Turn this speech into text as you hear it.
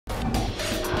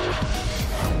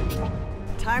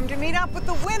Time to meet up with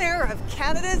the winner of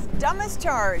Canada's Dumbest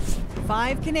Charge.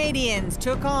 5 Canadians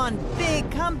took on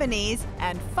big companies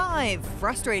and 5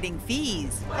 frustrating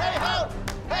fees. Hey ho!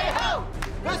 Hey ho!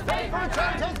 This paper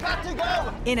charge has got to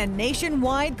go! In a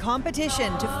nationwide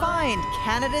competition to find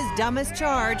Canada's Dumbest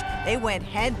Charge, they went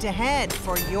head-to-head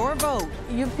for your vote.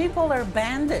 You people are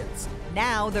bandits.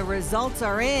 Now the results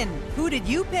are in. Who did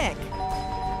you pick?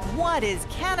 What is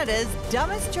Canada's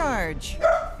Dumbest Charge?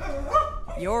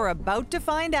 You're about to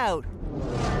find out.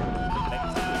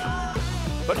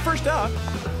 But first up,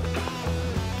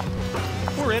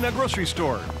 we're in a grocery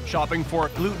store shopping for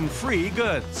gluten-free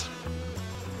goods.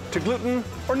 To gluten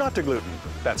or not to gluten?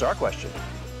 That's our question.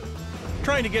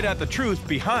 Trying to get at the truth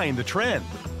behind the trend.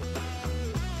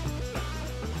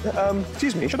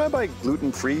 Excuse me, should I buy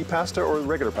gluten-free pasta or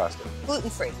regular pasta?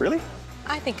 Gluten-free. Really?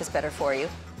 I think it's better for you.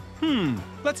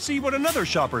 Let's see what another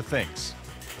shopper thinks.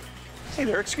 Hey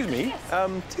there, excuse me.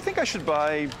 Do you think I should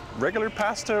buy regular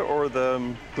pasta or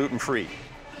the gluten-free?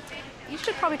 You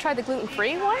should probably try the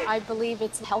gluten-free one. I believe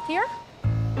it's healthier.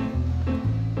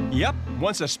 Yep,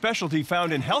 once a specialty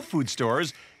found in health food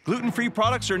stores, gluten-free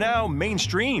products are now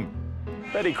mainstream.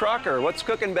 Betty Crocker, what's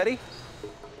cooking, Betty?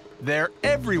 They're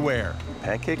everywhere.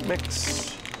 Pancake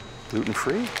mix,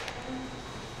 gluten-free.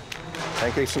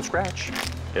 Pancakes from scratch,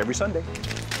 every Sunday.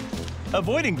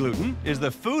 Avoiding gluten is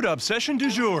the food obsession du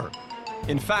jour.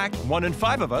 In fact, 1 in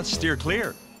 5 of us steer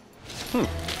clear.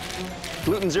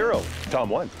 Gluten zero,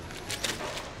 Tom 1.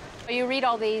 You read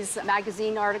all these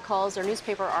magazine articles or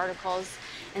newspaper articles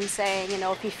and saying, you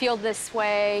know, if you feel this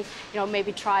way, you know,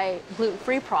 maybe try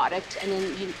gluten-free product, and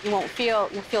then you'll feel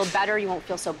better, you won't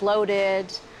feel so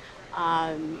bloated,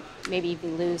 maybe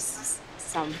even lose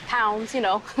some pounds, you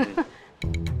know.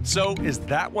 So is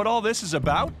that what all this is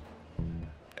about?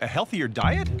 A healthier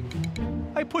diet?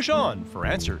 I push on for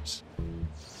answers.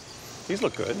 These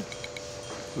look good.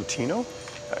 Lutino?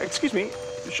 Excuse me,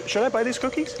 should I buy these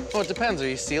cookies? Well, it depends. Are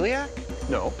you celiac?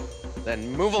 No.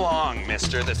 Then move along,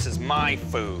 mister. This is my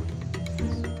food.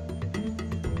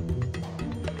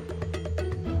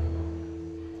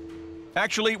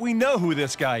 Actually, we know who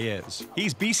this guy is.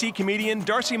 He's BC comedian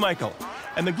Darcy Michael,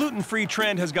 and the gluten-free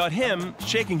trend has got him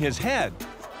shaking his head.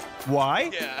 Why?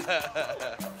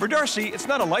 For Darcy, it's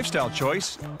not a lifestyle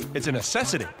choice, it's a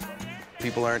necessity.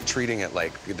 People aren't treating it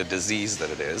like the disease that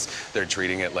it is. They're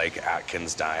treating it like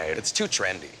Atkins diet. It's too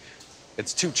trendy.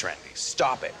 It's too trendy.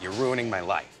 Stop it. You're ruining my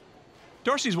life.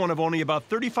 Darcy's one of only about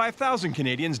 35,000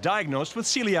 Canadians diagnosed with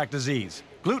celiac disease.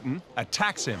 Gluten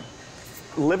attacks him.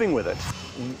 Living with it,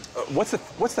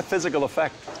 what's the physical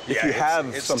effect if you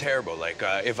have it's some... terrible. Like,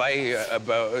 if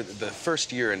about the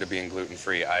first year into being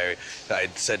gluten-free, I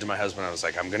said to my husband, I was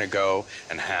like, I'm gonna go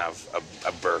and have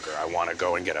a burger. I wanna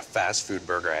go and get a fast food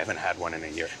burger. I haven't had one in a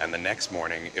year. And the next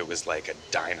morning, it was like a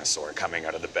dinosaur coming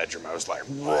out of the bedroom. I was like,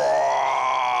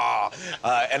 raw!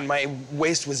 And my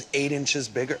waist was 8 inches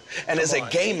bigger. And as a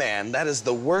gay man, that is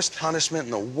the worst punishment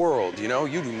in the world, you know?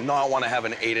 You do not wanna have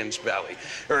an 8-inch belly.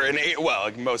 Or an 8, well,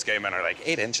 most gay men are like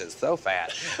 8 inches, so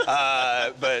fat.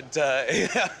 But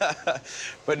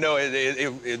no,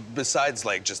 besides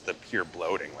like just the pure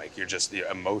bloating, like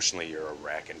emotionally you're a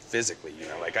wreck, and physically, you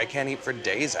know, like I can't eat for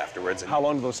days afterwards. And how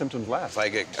long do those symptoms last?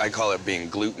 I call it being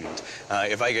glutened.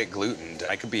 If I get glutened,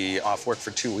 I could be off work for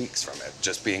 2 weeks from it,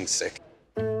 just being sick.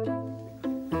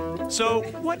 So,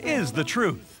 what is the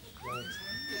truth?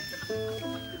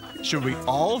 Should we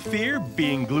all fear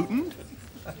being glutened?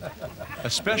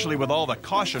 Especially with all the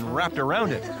caution wrapped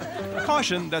around it.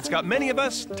 Caution that's got many of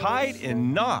us tied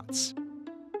in knots.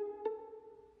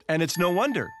 And it's no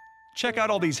wonder. Check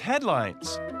out all these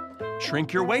headlines.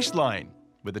 Shrink your waistline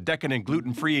with a decadent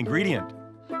gluten-free ingredient.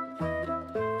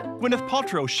 Gwyneth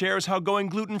Paltrow shares how going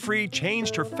gluten-free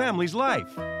changed her family's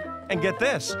life. And get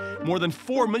this, more than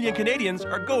 4 million Canadians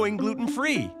are going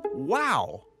gluten-free.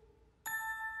 Wow!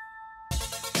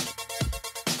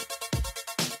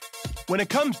 When it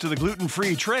comes to the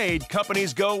gluten-free trade,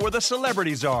 companies go where the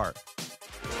celebrities are.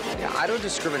 Yeah, I don't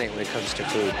discriminate when it comes to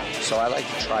food, so I like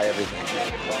to try everything.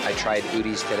 I tried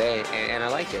Udi's today, and I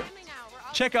like it.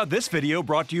 Check out this video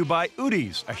brought to you by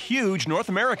Udi's, a huge North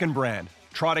American brand,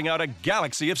 trotting out a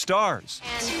galaxy of stars.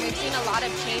 And we've seen a lot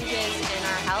of changes in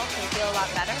our health and feel a lot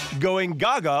better. Going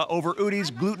gaga over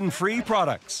Udi's gluten-free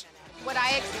products. What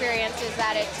I experience is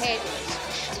that it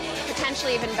tastes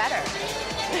potentially even better.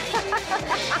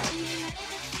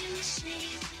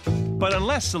 But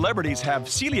unless celebrities have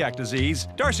celiac disease,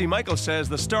 Darcy Michael says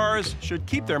the stars should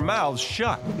keep their mouths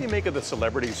shut. What do you make of the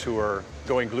celebrities who are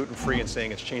going gluten-free and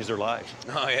saying it's changed their lives?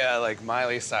 Oh yeah, like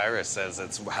Miley Cyrus says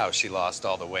it's how she lost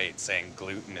all the weight, saying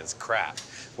gluten is crap,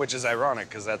 which is ironic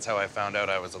because that's how I found out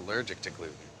I was allergic to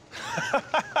gluten.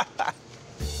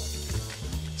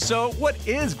 So what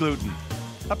is gluten?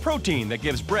 A protein that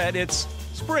gives bread its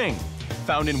spring,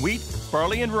 found in wheat,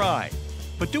 barley, and rye.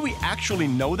 But do we actually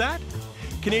know that?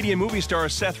 Canadian movie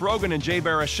stars Seth Rogen and Jay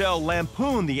Baruchel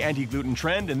lampoon the anti-gluten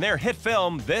trend in their hit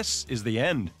film, This Is the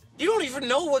End. You don't even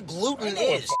know what gluten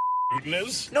is. Gluten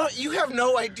is? No, you have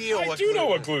no idea I what do know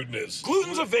what gluten gluten is.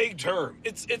 Gluten's a vague term.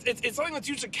 It's something that's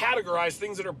used to categorize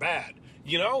things that are bad.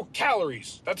 You know,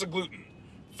 calories, that's a gluten.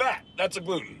 Fat, that's a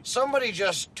gluten. Somebody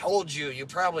just told you you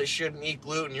probably shouldn't eat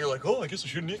gluten. You're like, oh, I guess I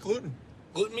shouldn't eat gluten.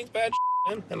 Gluten means bad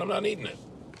man, and I'm not eating it.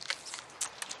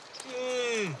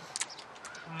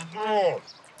 Oh,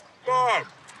 God,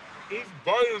 each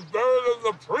bite is better than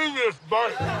the previous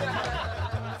bite.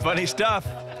 Funny stuff.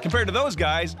 Compared to those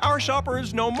guys, our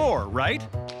shoppers know more, right?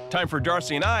 Time for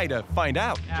Darcy and I to find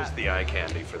out. Just the eye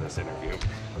candy for this interview.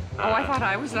 Oh, I thought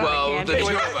I was the eye candy. The two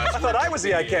of us. I thought I was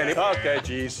the eye candy. Okay,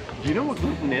 geez. Do you know what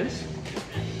gluten is?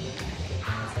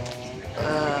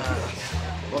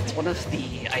 Well, it's one of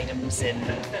the items in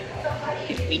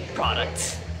wheat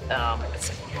products.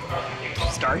 It's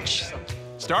starch.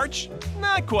 Starch?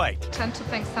 Not quite. Tend to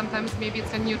think sometimes maybe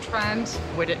it's a new trend.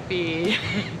 Would it be,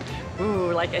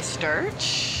 like a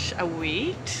starch, a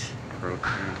wheat?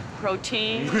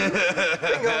 Protein. You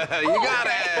got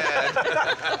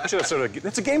it.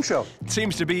 It's a game show.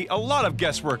 Seems to be a lot of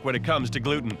guesswork when it comes to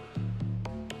gluten.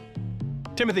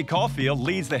 Timothy Caulfield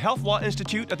leads the Health Law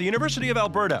Institute at the University of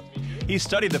Alberta. He's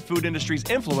studied the food industry's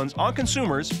influence on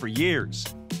consumers for years.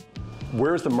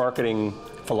 Where's the marketing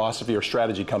philosophy or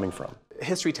strategy coming from?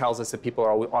 History tells us that people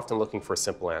are often looking for a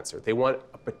simple answer. They want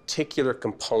a particular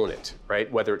component,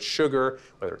 right? Whether it's sugar,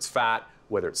 whether it's fat,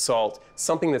 whether it's salt,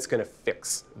 something that's going to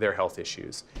fix their health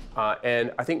issues.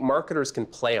 And I think marketers can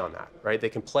play on that, right? They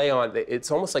can play on, it's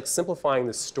almost like simplifying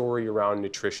the story around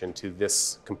nutrition to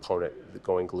this component,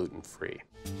 going gluten-free.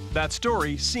 That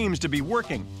story seems to be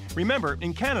working. Remember,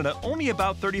 in Canada, only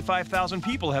about 35,000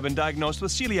 people have been diagnosed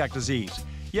with celiac disease.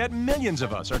 Yet millions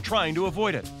of us are trying to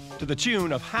avoid it, to the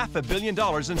tune of $500 million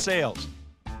in sales.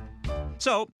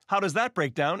 So, how does that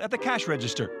break down at the cash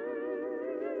register?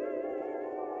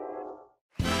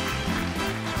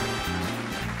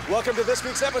 Welcome to this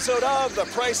week's episode of The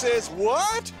Price is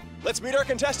What? Let's meet our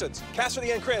contestants.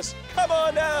 Cassidy and Chris, come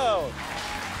on down.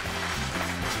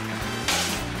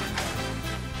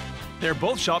 They're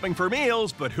both shopping for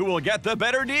meals, but who will get the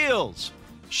better deals?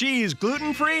 She's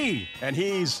gluten-free, and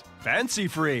he's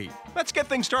fancy-free. Let's get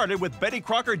things started with Betty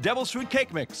Crocker Devil's Food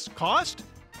Cake Mix. Cost?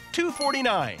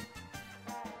 $2.49.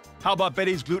 How about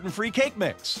Betty's gluten-free cake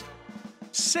mix?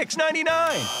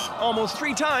 $6.99. Almost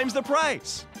 3 times the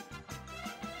price.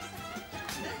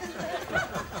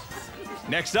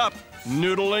 Next up,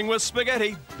 noodling with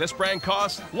spaghetti. This brand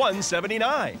costs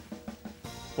 $1.79.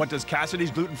 What does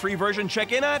Cassidy's gluten-free version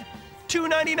check in at?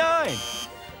 $2.99.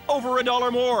 Over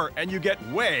 $1 more, and you get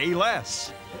way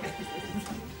less.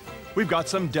 We've got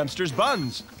some Dempster's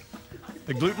buns.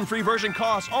 The gluten-free version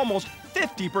costs almost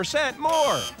 50%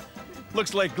 more.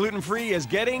 Looks like gluten-free is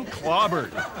getting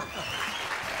clobbered.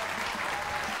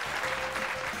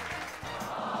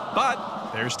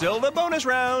 But there's still the bonus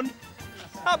round.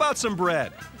 How about some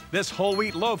bread? This whole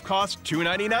wheat loaf costs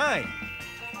 $2.99.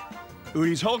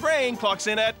 Udi's whole grain clocks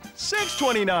in at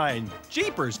 $6.29.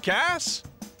 Jeepers, Cass!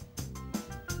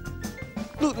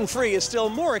 Gluten-free is still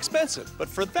more expensive, but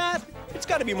for that, it's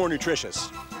got to be more nutritious.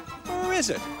 Or is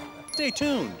it? Stay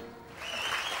tuned.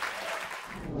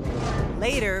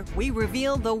 Later, we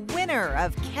reveal the winner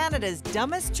of Canada's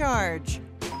Dumbest Charge.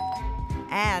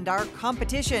 And our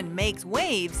competition makes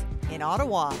waves in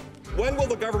Ottawa. When will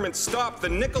the government stop the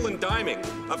nickel and diming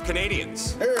of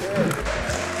Canadians?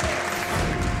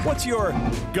 What's your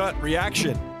gut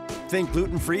reaction? Think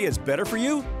gluten-free is better for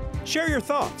you? Share your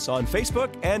thoughts on Facebook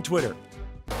and Twitter.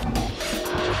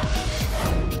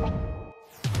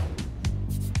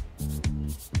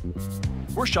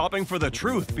 We're shopping for the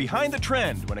truth behind the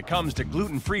trend when it comes to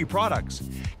gluten-free products.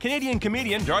 Canadian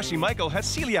comedian Darcy Michael has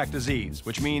celiac disease,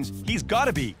 which means he's got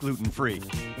to be gluten-free.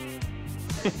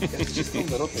 It's just the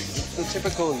little things. It's the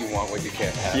typical you want what you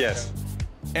can't have. Yes.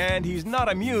 And he's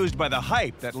not amused by the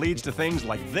hype that leads to things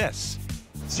like this.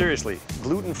 Seriously,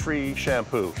 gluten-free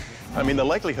shampoo. I mean, the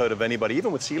likelihood of anybody,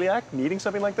 even with celiac, needing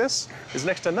something like this is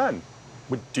next to none.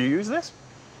 Do you use this?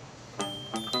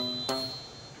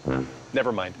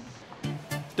 Never mind.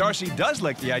 Darcy does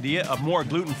like the idea of more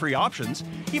gluten-free options,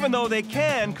 even though they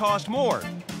can cost more,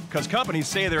 because companies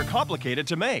say they're complicated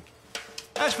to make.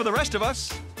 As for the rest of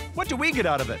us, what do we get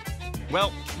out of it?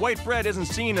 Well, white bread isn't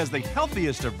seen as the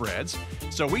healthiest of breads,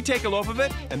 so we take a loaf of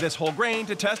it and this whole grain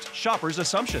to test shoppers'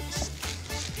 assumptions.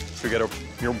 So we get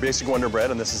your basic Wonder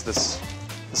Bread, and this is this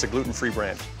It's a gluten-free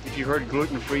brand. If you heard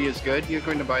gluten-free is good, you're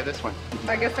going to buy this one.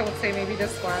 I guess I would say maybe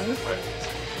this one.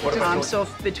 So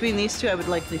between these two, I would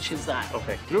likely choose that.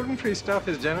 Okay. Gluten-free stuff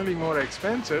is generally more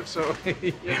expensive, so,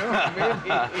 you know, maybe.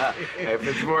 If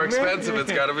it's more expensive,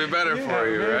 it's got to be better for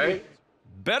you, right?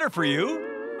 Better for you?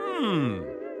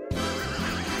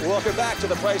 Welcome back to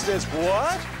The Price is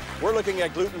What? We're looking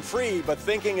at gluten-free, but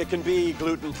thinking it can be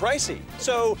gluten pricey.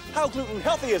 So how gluten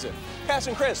healthy is it? Cass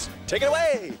and Chris, take it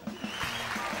away.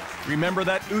 Remember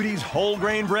that Udi's whole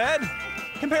grain bread?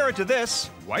 Compare it to this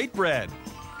white bread.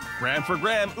 Gram for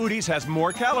gram, Udi's has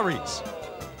more calories,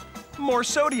 more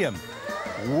sodium,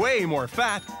 way more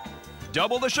fat,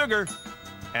 double the sugar,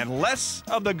 and less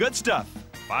of the good stuff,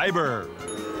 fiber.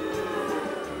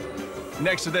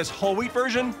 Next to this whole wheat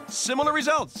version, similar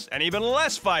results and even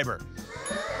less fiber.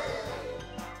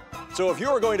 So if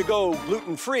you were going to go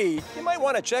gluten-free, you might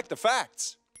want to check the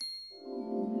facts.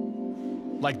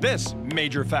 Like this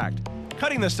major fact: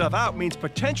 cutting this stuff out means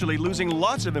potentially losing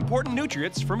lots of important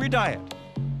nutrients from your diet.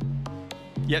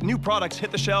 Yet new products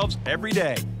hit the shelves every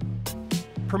day,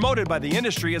 promoted by the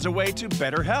industry as a way to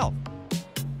better health.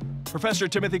 Professor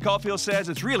Timothy Caulfield says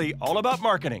it's really all about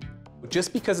marketing.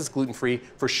 Just because it's gluten-free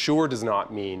for sure does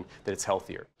not mean that it's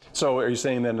healthier. So are you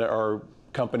saying then are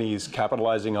companies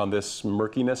capitalizing on this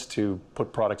murkiness to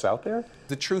put products out there?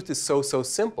 The truth is so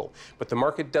simple, but the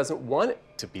market doesn't want it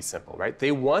to be simple, right?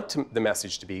 They want the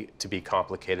message to be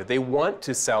complicated. They want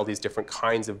to sell these different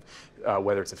kinds of,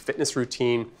 whether it's a fitness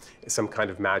routine, some kind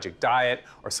of magic diet,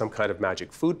 or some kind of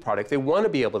magic food product. They want to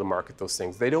be able to market those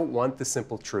things. They don't want the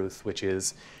simple truth, which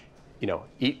is, you know,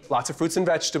 eat lots of fruits and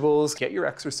vegetables, get your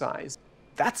exercise.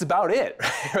 That's about it,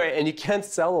 right? And you can't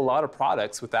sell a lot of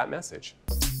products with that message.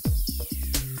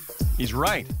 He's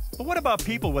right. But what about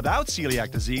people without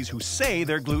celiac disease who say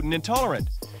they're gluten intolerant?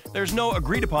 There's no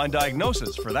agreed upon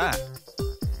diagnosis for that.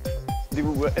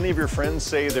 Do any of your friends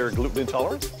say they're gluten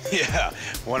intolerant? Yeah,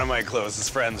 one of my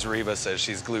closest friends, Reba, says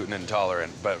she's gluten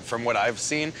intolerant. But from what I've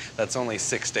seen, that's only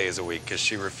 6 days a week because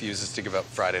she refuses to give up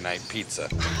Friday night pizza.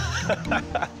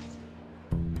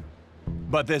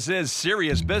 But this is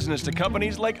serious business to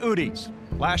companies like Udi's.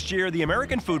 Last year, the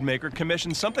American food maker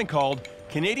commissioned something called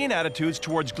Canadian Attitudes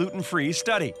Towards Gluten-Free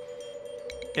Study.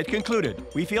 It concluded,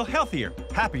 we feel healthier,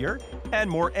 happier, and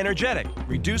more energetic,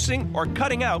 reducing or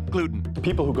cutting out gluten.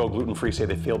 People who go gluten-free say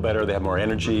they feel better, they have more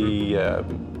energy.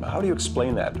 How do you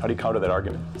explain that? How do you counter that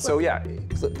argument? So yeah,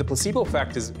 the placebo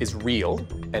effect is real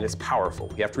and it's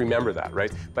powerful. You have to remember that,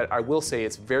 right? But I will say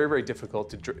it's very difficult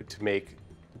to make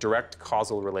direct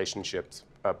causal relationships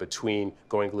between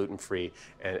going gluten-free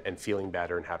and feeling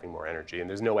better and having more energy. And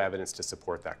there's no evidence to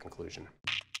support that conclusion.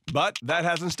 But that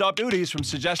hasn't stopped Udi's from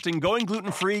suggesting going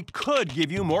gluten-free could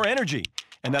give you more energy,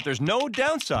 and that there's no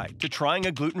downside to trying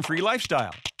a gluten-free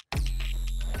lifestyle.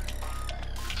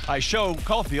 I show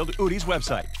Caulfield Udi's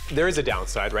website. There is a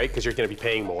downside, right? Because you're going to be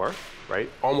paying more, right?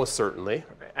 Almost certainly.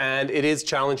 And it is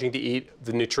challenging to eat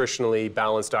the nutritionally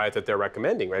balanced diet that they're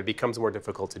recommending, right? It becomes more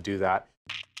difficult to do that.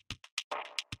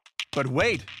 But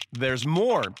wait, there's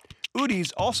more.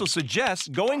 Udi's also suggests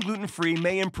going gluten-free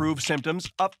may improve symptoms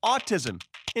of autism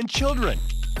in children.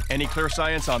 Any clear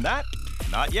science on that?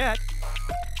 Not yet.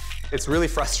 It's really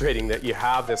frustrating that you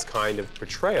have this kind of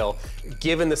portrayal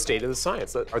given the state of the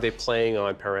science. Are they playing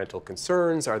on parental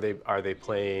concerns? Are they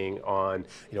playing on,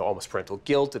 you know, almost parental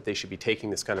guilt that they should be taking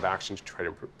this kind of action to try to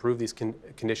improve these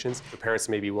conditions? The parents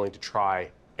may be willing to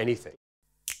try anything.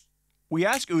 We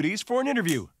ask Udi's for an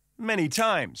interview many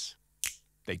times.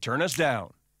 They turn us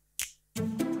down.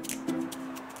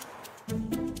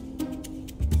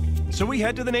 So we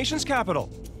head to the nation's capital,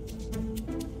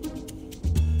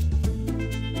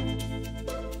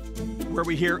 where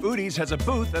we hear Udi's has a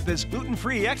booth at this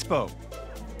gluten-free expo.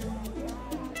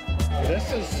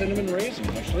 This is cinnamon raisin,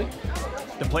 actually.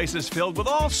 The place is filled with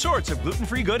all sorts of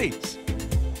gluten-free goodies.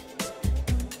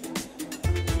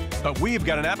 But we've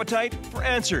got an appetite for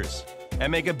answers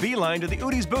and make a beeline to the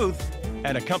Udi's booth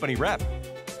and a company rep.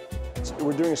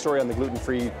 We're doing a story on the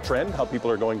gluten-free trend, how people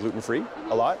are going gluten-free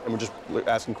a lot, and we're just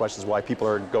asking questions why people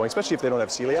are going, especially if they don't have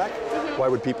celiac. Why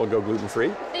would people go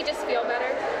gluten-free? They just feel better.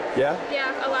 Yeah?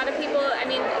 Yeah, a lot of people, I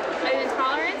mean,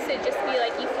 intolerance, it'd just be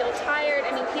like you feel tired.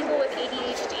 I mean, people with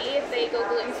ADHD, if they go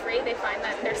gluten-free, they find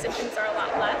that their symptoms are a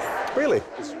lot less. Really?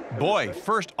 Boy,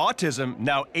 first autism,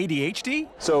 now ADHD?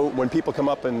 So when people come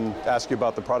up and ask you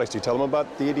about the products, do you tell them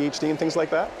about the ADHD and things like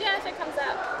that? Yeah, if it comes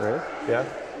up. Right? Yeah?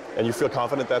 And you feel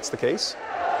confident that's the case?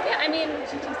 Yeah, I mean,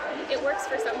 it works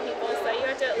for some people, so you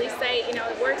have to at least say, you know,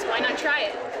 it works, why not try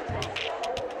it?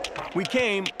 We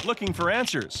came looking for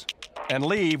answers and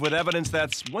leave with evidence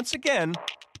that's, once again,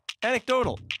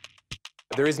 anecdotal.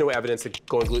 There is no evidence that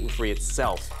going gluten-free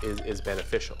itself is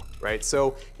beneficial, right?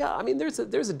 So, yeah, I mean, there's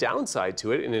a downside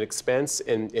to it in expense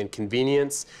and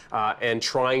convenience and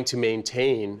trying to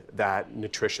maintain that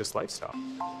nutritious lifestyle.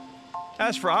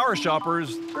 As for our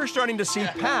shoppers, we're starting to see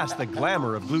past the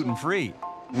glamour of gluten-free.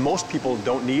 Most people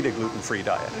don't need a gluten-free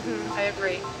diet. I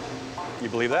agree. You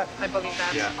believe that? I believe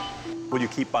that. Yeah. Will you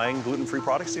keep buying gluten-free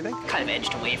products, do you think? Kind of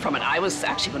edged away from it. I was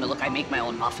actually going to look, I make my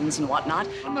own muffins and whatnot.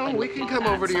 No, we can come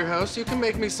over to your house. You can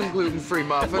make me some gluten-free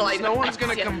muffins. Well, no one's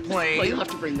going to complain. Well, you'll have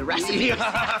to bring the recipe.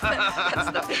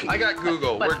 I got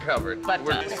Google. We're covered.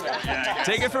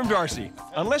 Take it from Darcy.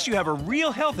 Unless you have a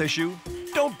real health issue,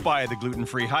 don't buy the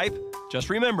gluten-free hype. Just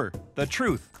remember the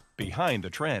truth behind the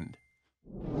trend.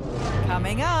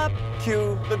 Coming up.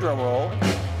 Cue the drum roll.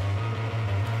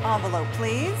 Envelope,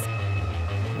 please.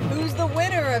 Who's the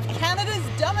winner of Canada's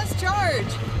Dumbest Charge?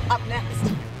 Up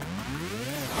next.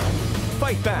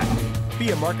 Fight back.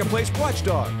 Be a Marketplace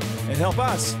watchdog and help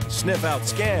us sniff out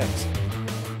scams.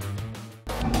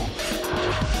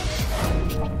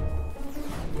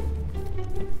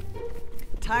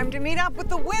 Time to meet up with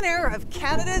the winner of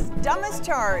Canada's Dumbest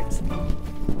Charge.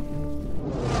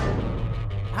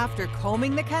 After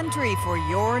combing the country for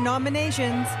your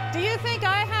nominations, Do you think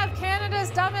I have Canada's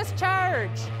Dumbest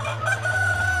Charge?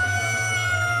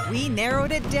 we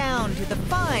narrowed it down to the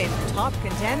 5 top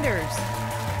contenders.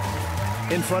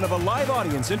 In front of a live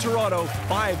audience in Toronto,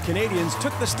 5 Canadians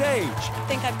took the stage I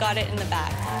think I've got it in the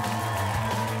bag.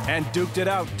 and duked it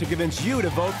out to convince you to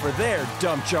vote for their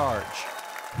dumb charge.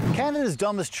 Canada's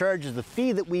Dumbest Charge is the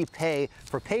fee that we pay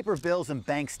for paper bills and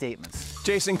bank statements.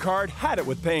 Jason Card had it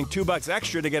with paying $2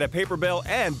 extra to get a paper bill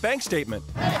and bank statement.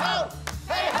 Hey ho!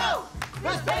 Hey ho!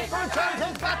 This paper charge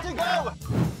has got to go!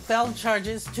 Bell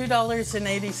charges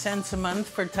 $2.80 a month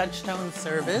for touch-tone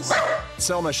service.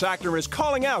 Selma Schachtner is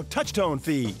calling out touch-tone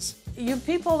fees. You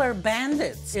people are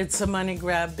bandits. It's a money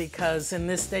grab because in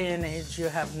this day and age, you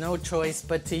have no choice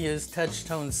but to use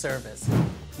touch-tone service.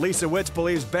 Lisa Witz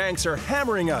believes banks are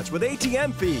hammering us with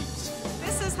ATM fees.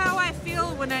 This is how I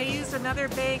feel when I use another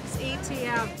bank's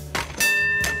ATM.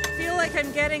 Feel like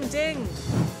I'm getting dinged.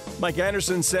 Mike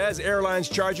Anderson says airlines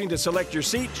charging to select your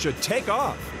seat should take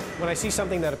off. When I see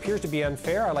something that appears to be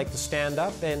unfair, I like to stand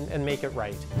up and make it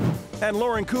right. And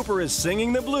Lauren Cooper is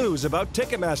singing the blues about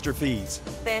Ticketmaster fees.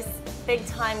 This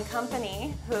big-time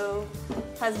company who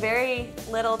has very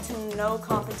little to no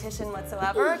competition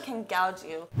whatsoever can gouge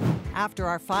you. After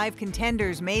our 5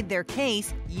 contenders made their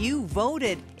case, you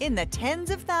voted in the tens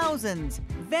of thousands,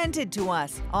 vented to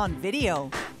us on video.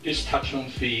 This touch-tone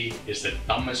fee is the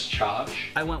dumbest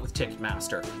charge. I went with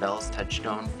Ticketmaster. Bell's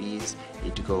touch-tone fees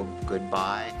need to go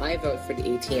goodbye. I vote for the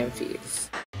ATM fees.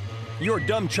 Your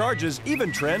dumb charges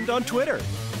even trend on Twitter.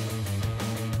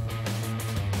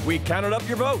 We counted up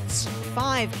your votes.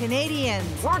 5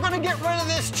 Canadians. We're gonna get rid of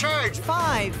this charge.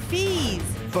 5 fees.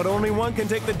 But only one can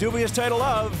take the dubious title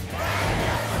of...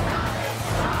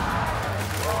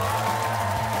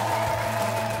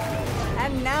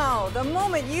 And now, the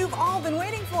moment you've all been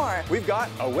waiting for. We've got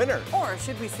a winner. Or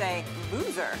should we say,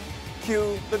 loser.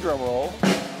 Cue the drum roll.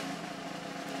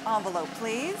 Envelope,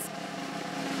 please.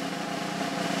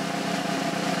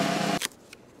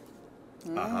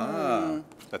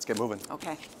 Let's get moving.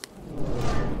 Okay.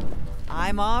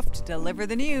 I'm off to deliver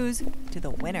the news to the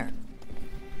winner.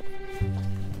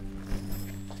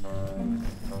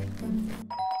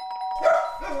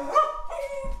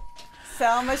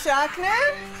 Selma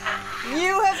Schachtner,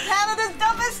 you have Canada's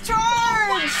Dumbest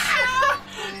Charge!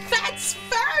 That's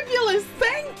fabulous,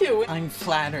 thank you. I'm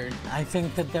flattered. I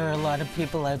think that there are a lot of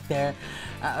people out there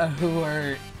who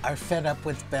are fed up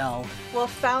with Bell. Well,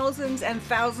 thousands and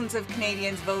thousands of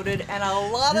Canadians voted, and a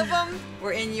lot of them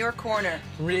were in your corner.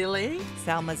 Really?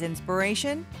 Selma's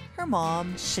inspiration, her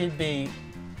mom. She'd be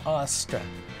awestruck.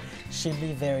 She'd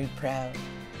be very proud.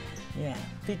 Yeah,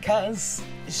 because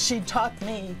she taught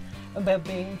me about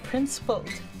being principled.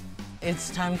 It's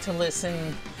time to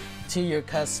listen to your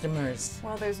customers.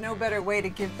 Well, there's no better way to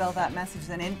give Bell that message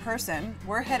than in person.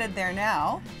 We're headed there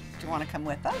now. Do you want to come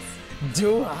with us?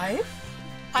 Do I?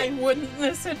 I wouldn't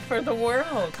miss it for the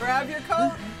world. Grab your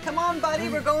coat. Come on, buddy,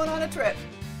 we're going on a trip.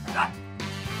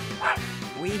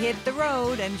 We hit the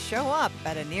road and show up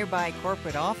at a nearby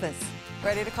corporate office.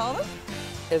 Ready to call them?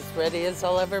 As ready as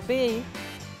I'll ever be.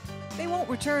 They won't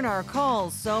return our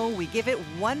calls, so we give it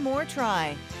one more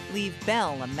try. Leave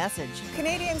Bell a message.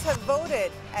 Canadians have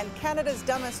voted, and Canada's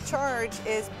Dumbest Charge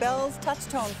is Bell's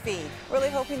touch-tone fee. Really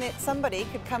hoping that somebody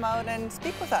could come out and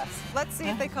speak with us. Let's see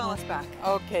if they call us back.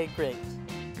 Okay, great.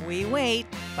 We wait,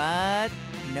 but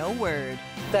no word.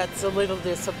 That's a little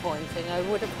disappointing. I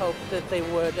would have hoped that they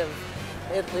would have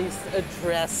at least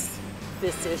addressed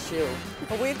this issue.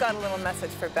 But we've got a little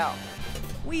message for Belle.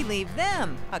 We leave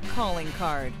them a calling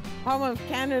card. Home of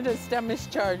Canada's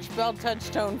dumbest charge, Bell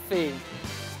Touchtone Fee.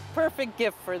 Perfect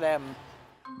gift for them.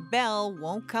 Belle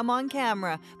won't come on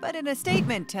camera, but in a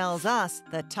statement tells us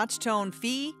the touchtone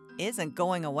fee isn't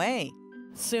going away.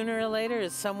 Sooner or later,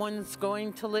 someone's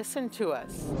going to listen to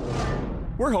us.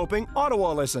 We're hoping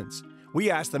Ottawa listens. We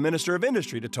asked the Minister of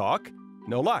Industry to talk.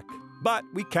 No luck. But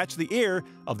we catch the ear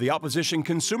of the opposition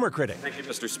consumer critic. Thank you,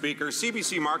 Mr. Speaker.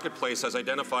 CBC Marketplace has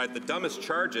identified the dumbest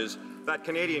charges that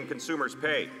Canadian consumers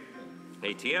pay.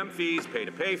 ATM fees,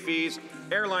 pay-to-pay fees,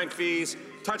 airline fees,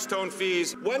 touchtone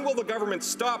fees. When will the government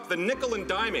stop the nickel and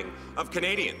diming of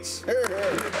Canadians?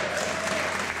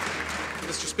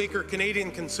 Mr. Speaker,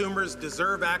 Canadian consumers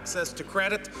deserve access to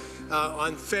credit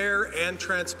on fair and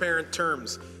transparent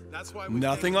terms. That's why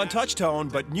Nothing on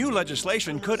touchtone, but new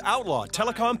legislation could outlaw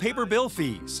telecom paper bill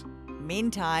fees.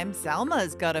 Meantime,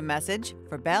 Salma's got a message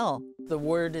for Belle. The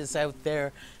word is out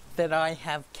there that I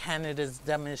have Canada's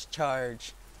dumbest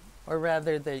charge, or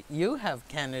rather that you have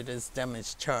Canada's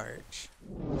dumbest charge.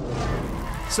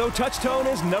 So touchtone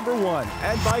is #1,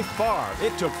 and by far,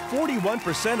 it took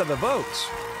 41% of the votes.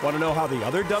 Want to know how the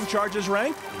other dumb charges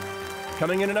rank?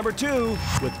 Coming in at #2,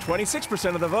 with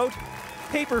 26% of the vote,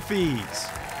 paper fees.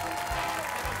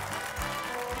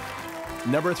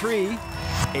 #3,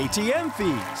 ATM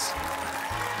fees.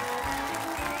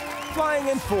 Flying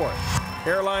in 4th,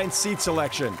 airline seat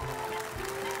selection.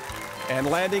 And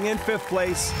landing in 5th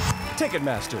place,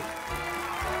 Ticketmaster.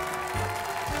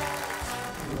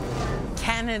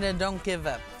 Canada, don't give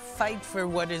up. Fight for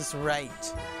what is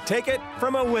right. Take it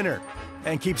from a winner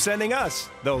and keep sending us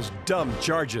those dumb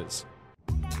charges.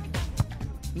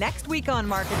 Next week on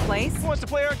Marketplace. Who wants to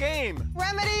play our game?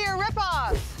 Remedy or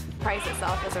ripoff? Price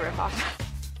itself is a ripoff.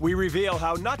 We reveal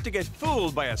how not to get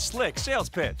fooled by a slick sales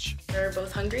pitch. We're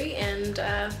both hungry and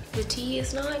the tea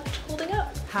is not holding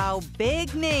up. How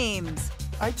big names.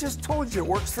 I just told you it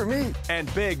works for me.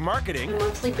 And big marketing. On a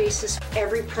monthly basis,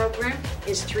 every program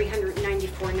is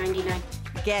 $394.99.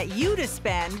 Get you to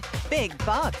spend big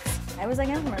bucks. I was like,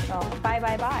 infomercial. Buy,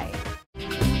 buy, buy.